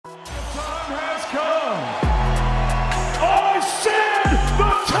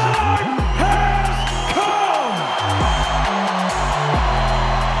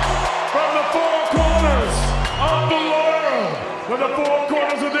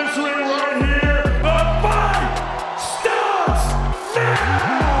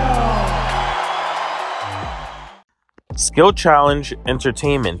Skill Challenge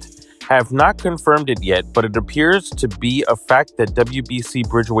Entertainment have not confirmed it yet, but it appears to be a fact that WBC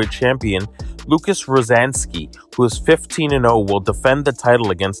Bridgeweight champion Lukasz Rozanski, who is 15-0, will defend the title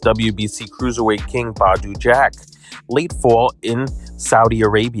against WBC Cruiserweight King Badou Jack late fall in Saudi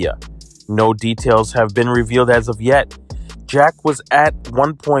Arabia. No details have been revealed as of yet. Jack was at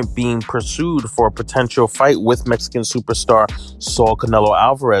one point being pursued for a potential fight with Mexican superstar Saul Canelo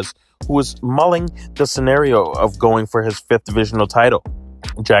Alvarez, who was mulling the scenario of going for his 5th divisional title.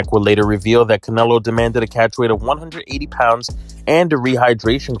 Jack would later reveal that Canelo demanded a catch weight of 180 pounds and a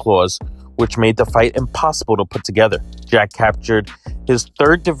rehydration clause, which made the fight impossible to put together. Jack captured his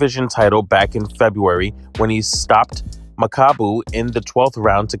 3rd division title back in February when he stopped Makabu in the 12th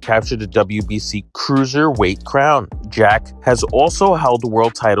round to capture the WBC Cruiserweight crown. Jack has also held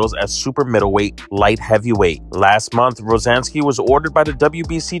world titles as super middleweight, light heavyweight. Last month, Rozanski was ordered by the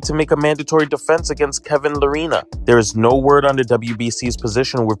WBC to make a mandatory defense against Kevin Lerena. There is no word on the WBC's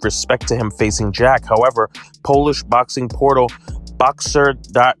position with respect to him facing Jack. However, Polish boxing portal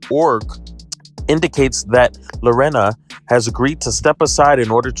Boxer.org indicates that Lerena has agreed to step aside in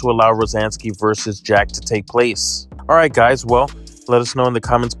order to allow Rozanski versus Jack to take place. All right, guys, well, let us know in the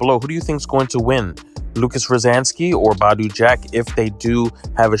comments below. Who do you think is going to win, Lukasz Rozanski or Badou Jack, if they do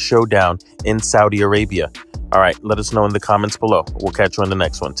have a showdown in Saudi Arabia? All right, let us know in the comments below. We'll catch you on the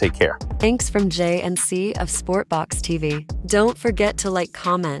next one. Take care. Thanks from J and C of SportBox TV. Don't forget to like,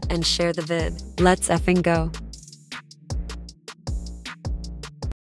 comment, and share the vid. Let's effing go.